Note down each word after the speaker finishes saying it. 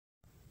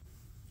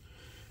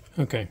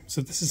Okay,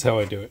 so this is how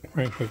I do it,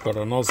 right? We've got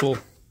our nozzle,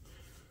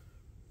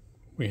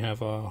 we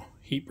have our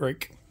heat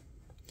break.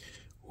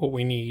 What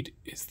we need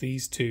is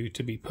these two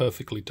to be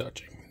perfectly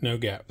touching, no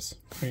gaps,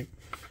 right?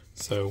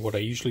 So what I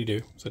usually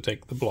do is I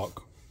take the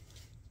block,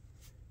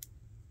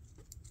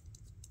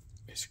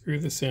 I screw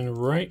this in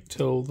right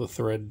till the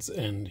threads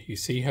end. You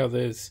see how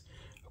there's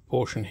a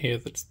portion here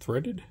that's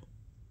threaded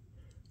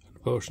and a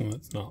portion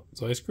that's not.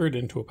 So I screw it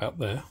into about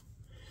there.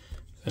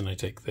 Then I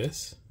take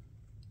this,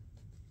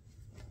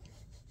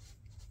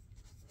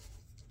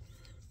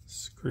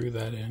 screw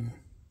that in,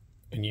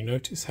 and you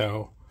notice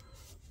how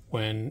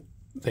when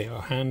they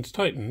are hand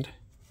tightened,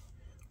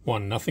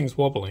 one, nothing's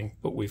wobbling,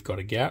 but we've got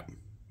a gap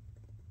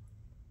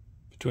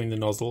between the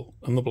nozzle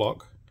and the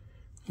block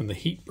and the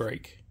heat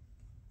break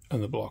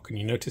and the block. And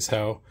you notice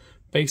how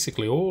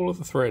basically all of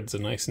the threads are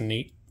nice and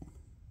neat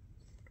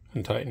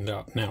and tightened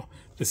up. Now,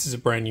 this is a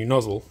brand new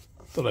nozzle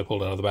that I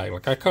pulled out of the bag.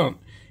 Like, I can't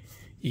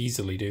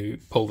easily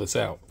pull this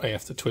out. I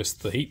have to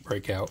twist the heat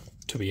break out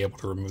to be able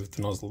to remove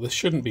the nozzle. This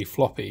shouldn't be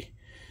floppy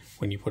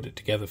when you put it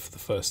together for the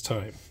first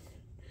time.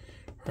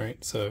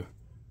 Right, so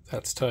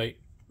that's tight,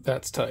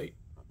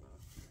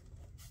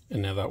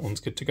 and now that one's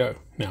good to go.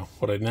 Now,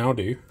 what I now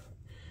do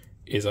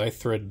is I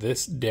thread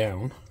this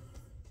down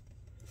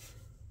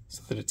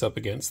so that it's up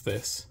against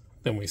this.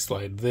 Then we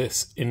slide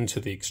this into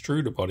the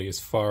extruder body as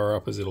far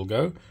up as it'll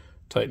go,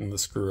 tighten the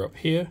screw up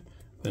here,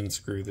 then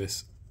screw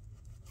this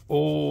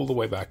all the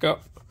way back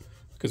up,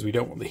 because we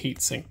don't want the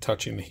heat sink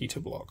touching the heater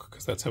block,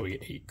 because that's how we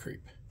get heat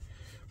creep.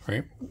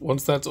 Right?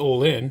 Once that's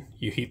all in,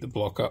 you heat the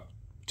block up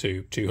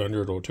to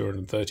 200 or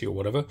 230 or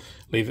whatever,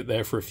 leave it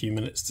there for a few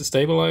minutes to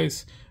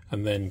stabilize,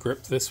 and then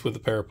grip this with a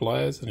pair of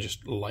pliers and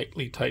just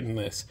lightly tighten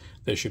this.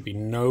 There should be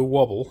no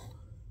wobble,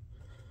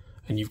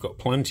 and you've got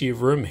plenty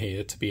of room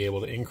here to be able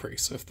to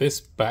increase. So if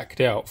this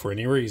backed out for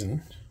any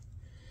reason,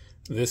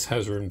 this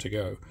has room to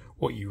go.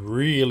 What you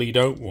really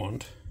don't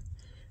want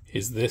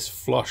is this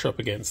flush up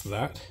against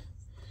that,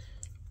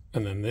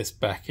 and then this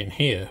back in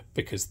here,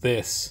 because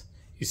this,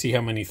 you see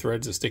how many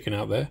threads are sticking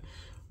out there?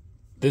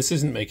 This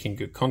isn't making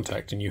good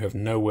contact and you have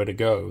nowhere to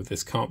go.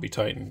 This can't be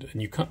tightened,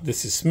 and you can't,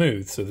 this is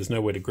smooth, so there's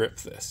nowhere to grip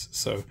this.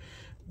 So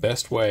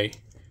best way,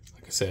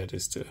 like I said,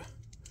 is to,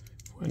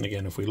 and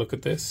again, if we look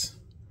at this,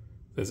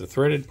 there's a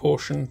threaded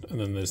portion and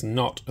then there's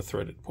not a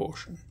threaded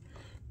portion.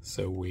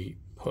 So we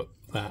put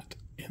that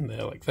in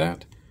there like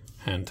that,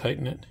 hand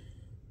tighten it,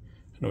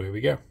 and away we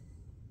go.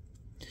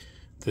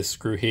 This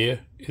screw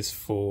here is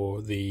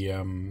for the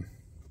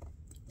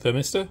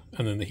thermistor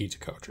and then the heater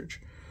cartridge.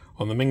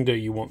 On the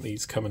Mingda, you want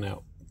these coming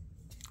out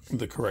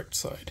the correct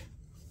side.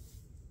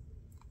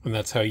 And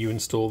that's how you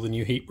install the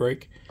new heat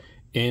break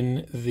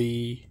in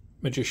the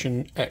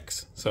Magician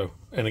X. So,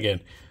 and again,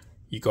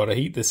 you got to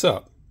heat this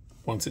up.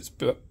 Once it's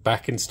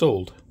back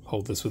installed,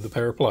 hold this with a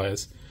pair of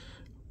pliers,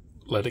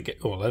 let it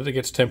get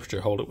to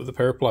temperature, hold it with a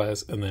pair of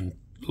pliers, and then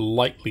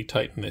lightly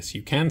tighten this.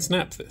 You can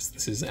snap this.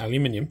 This is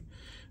aluminium,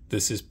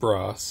 this is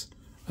brass,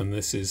 and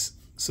this is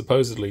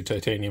supposedly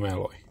titanium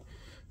alloy.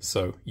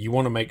 So you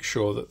want to make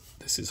sure that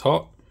this is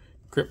hot,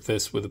 grip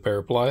this with a pair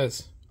of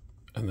pliers,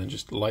 and then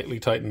just lightly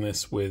tighten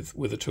this with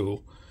a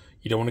tool.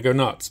 You don't want to go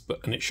nuts,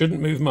 and it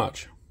shouldn't move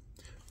much.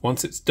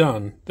 Once it's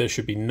done, there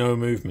should be no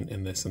movement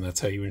in this, and that's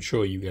how you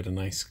ensure you get a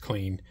nice,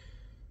 clean,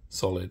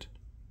 solid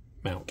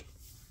mount.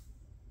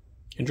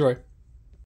 Enjoy.